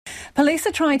Police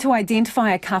are trying to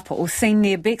identify a couple seen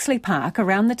near Bexley Park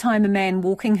around the time a man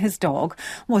walking his dog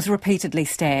was repeatedly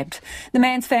stabbed. The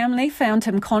man's family found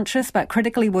him conscious but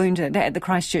critically wounded at the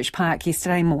Christchurch Park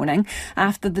yesterday morning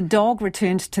after the dog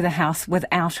returned to the house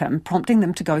without him, prompting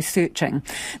them to go searching.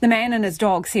 The man and his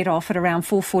dog set off at around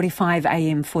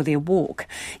 4:45am for their walk.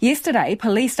 Yesterday,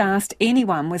 police asked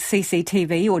anyone with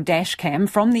CCTV or dash cam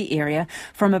from the area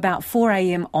from about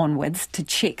 4am onwards to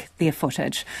check their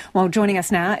footage. Well, joining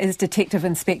us now is Detective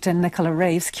Inspector Nicola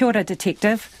Reeves. Kia ora,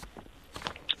 Detective.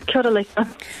 Kia ora, Lisa.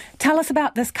 Tell us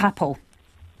about this couple.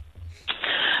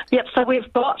 Yep, so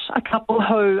we've got a couple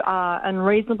who are in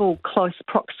reasonable close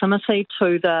proximity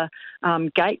to the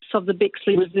gates of the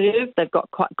Bexley Reserve. They've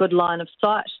got quite good line of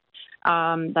sight.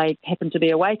 They happen to be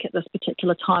awake at this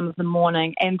particular time of the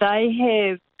morning, and they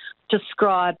have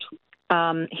described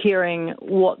hearing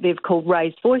what they've called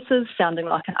raised voices, sounding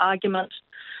like an argument.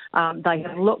 They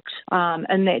have looked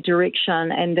in that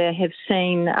direction, and they have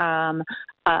seen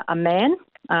a man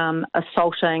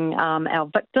assaulting our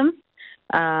victim.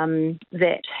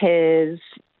 That has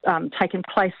taken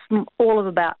place all of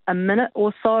about a minute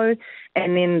or so,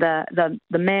 and then the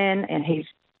man, and he's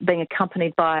being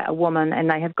accompanied by a woman, and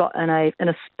they have got in a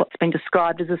what's been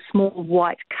described as a small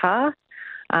white car,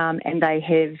 and they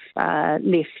have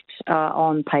left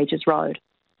on Pages Road.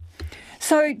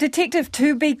 So, Detective,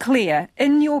 to be clear,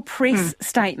 in your press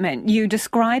statement, you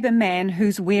describe a man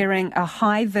who's wearing a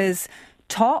high-vis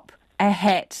top, a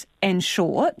hat and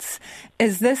shorts.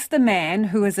 Is this the man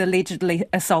who is allegedly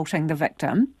assaulting the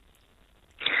victim?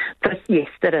 Yes,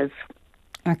 it is.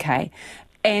 Okay.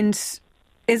 And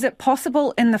is it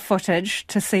possible in the footage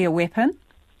to see a weapon?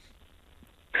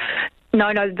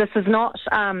 No, this is not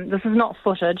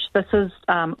footage. This is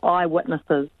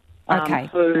eyewitnesses.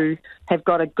 Who have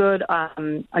got a good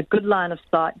line of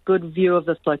sight, good view of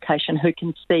this location, who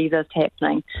can see this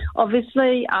happening.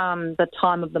 Obviously, the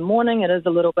time of the morning, it is a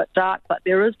little bit dark, but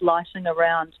there is lighting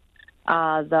around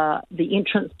the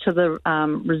entrance to the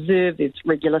reserve. There's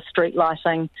regular street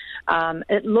lighting.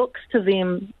 It looks to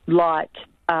them like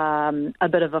a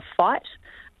bit of a fight.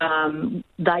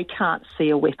 They can't see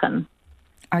a weapon.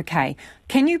 Okay.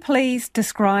 Can you please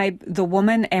describe the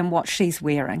woman and what she's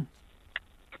wearing?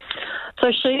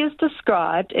 So she is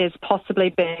described as possibly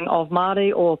being of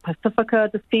Māori or Pacifica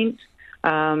descent.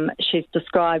 She's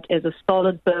described as a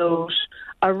solid build,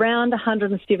 around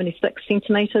 176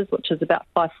 centimetres, which is about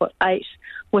 5'8",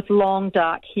 with long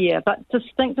dark hair. But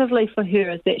distinctively for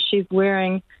her is that she's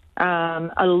wearing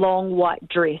a long white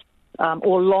dress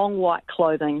or long white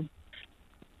clothing.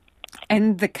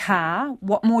 And the car,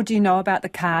 what more do you know about the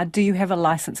car? Do you have a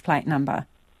licence plate number?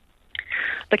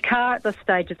 The car at this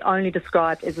stage is only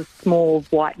described as a small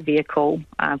white vehicle.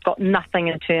 Got nothing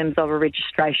in terms of a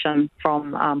registration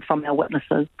from our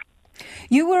witnesses.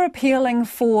 You were appealing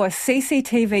for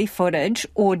CCTV footage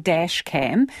or dash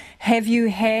cam. Have you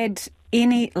had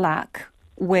any luck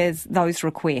with those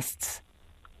requests?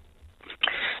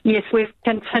 Yes, we've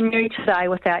continued today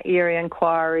with our area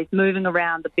inquiries, moving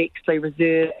around the Bexley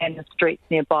Reserve and the streets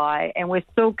nearby, and we're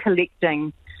still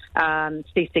collecting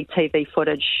CCTV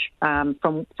footage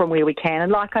from where we can.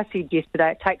 And like I said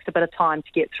yesterday, it takes a bit of time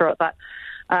to get through it, but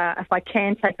if I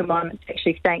can take a moment to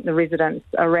actually thank the residents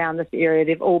around this area.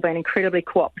 They've all been incredibly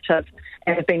cooperative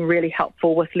and have been really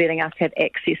helpful with letting us have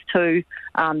access to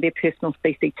their personal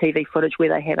CCTV footage where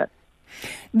they have it.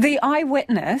 The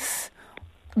eyewitness,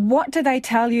 what did they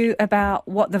tell you about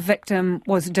what the victim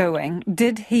was doing?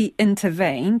 Did he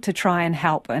intervene to try and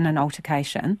help in an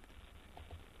altercation?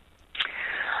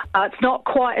 It's not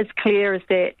quite as clear as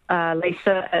that,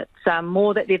 Lisa. It's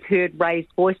more that they've heard raised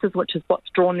voices, which is what's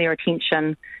drawn their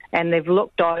attention, and they've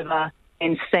looked over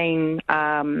and seen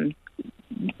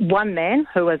one man,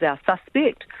 who is our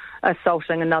suspect,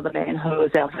 assaulting another man who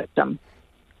is our victim.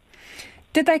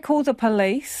 Did they call the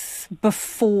police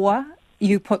before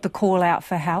you put the call out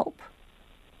for help?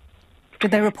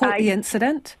 Did they report the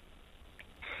incident?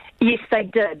 Yes, they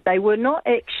did. They were not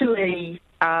actually...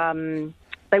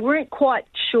 They weren't quite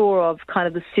sure of kind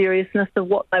of the seriousness of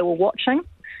what they were watching,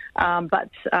 but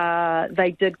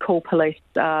they did call police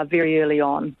very early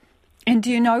on. And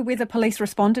do you know whether police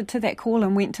responded to that call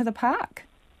and went to the park?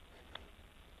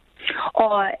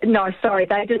 Oh, no, sorry,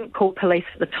 they didn't call police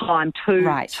at the time to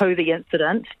the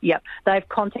incident. Yep, they've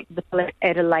contacted the police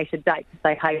at a later date to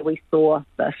say, hey, we saw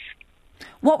this.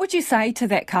 What would you say to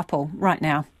that couple right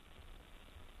now?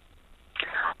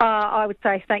 I would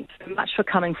say thanks so much for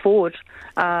coming forward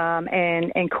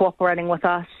and cooperating with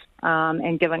us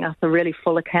and giving us a really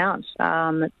full account.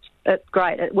 It's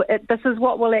great. This is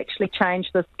what will actually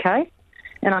change this case,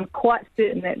 And I'm quite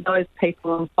certain that those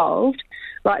people involved,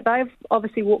 like they've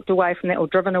obviously walked away from that or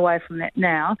driven away from that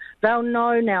now, they'll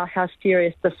know now how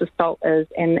serious this assault is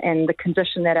and the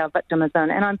condition that our victim is in.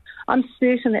 And I'm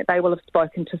certain that they will have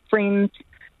spoken to friends,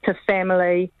 to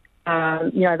family.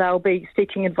 They'll be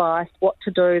seeking advice, what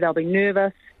to do. They'll be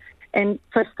nervous. And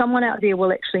so someone out there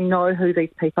will actually know who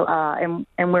these people are.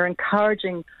 And we're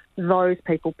encouraging those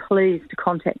people, please, to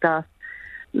contact us.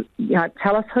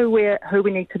 Tell us who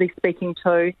we need to be speaking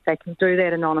to. They can do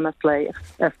that anonymously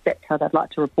if that's how they'd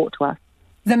like to report to us.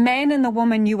 The man and the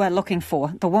woman you are looking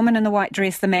for, the woman in the white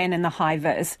dress, the man in the high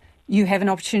vis, you have an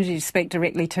opportunity to speak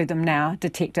directly to them now,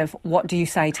 Detective. What do you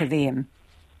say to them?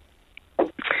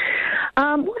 What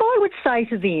I would say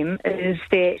to them is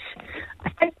that I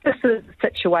think this is a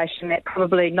situation that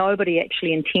probably nobody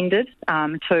actually intended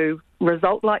to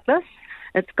result like this.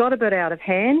 It's got a bit out of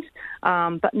hand,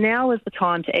 but now is the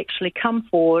time to actually come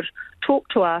forward, talk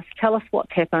to us, tell us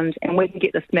what's happened, and we can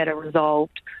get this matter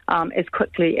resolved as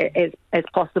quickly as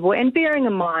possible. And bearing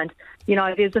in mind,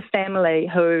 there's a family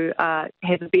who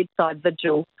has a bedside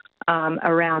vigil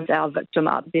around our victim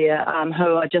up there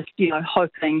who are just,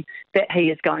 hoping that he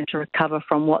is going to recover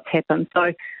from what's happened.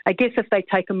 So I guess if they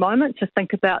take a moment to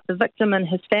think about the victim and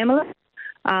his family,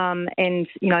 and,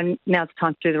 now's the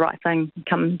time to do the right thing.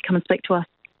 Come and speak to us.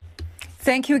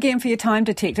 Thank you again for your time,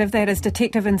 Detective. That is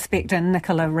Detective Inspector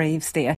Nicola Reeves there.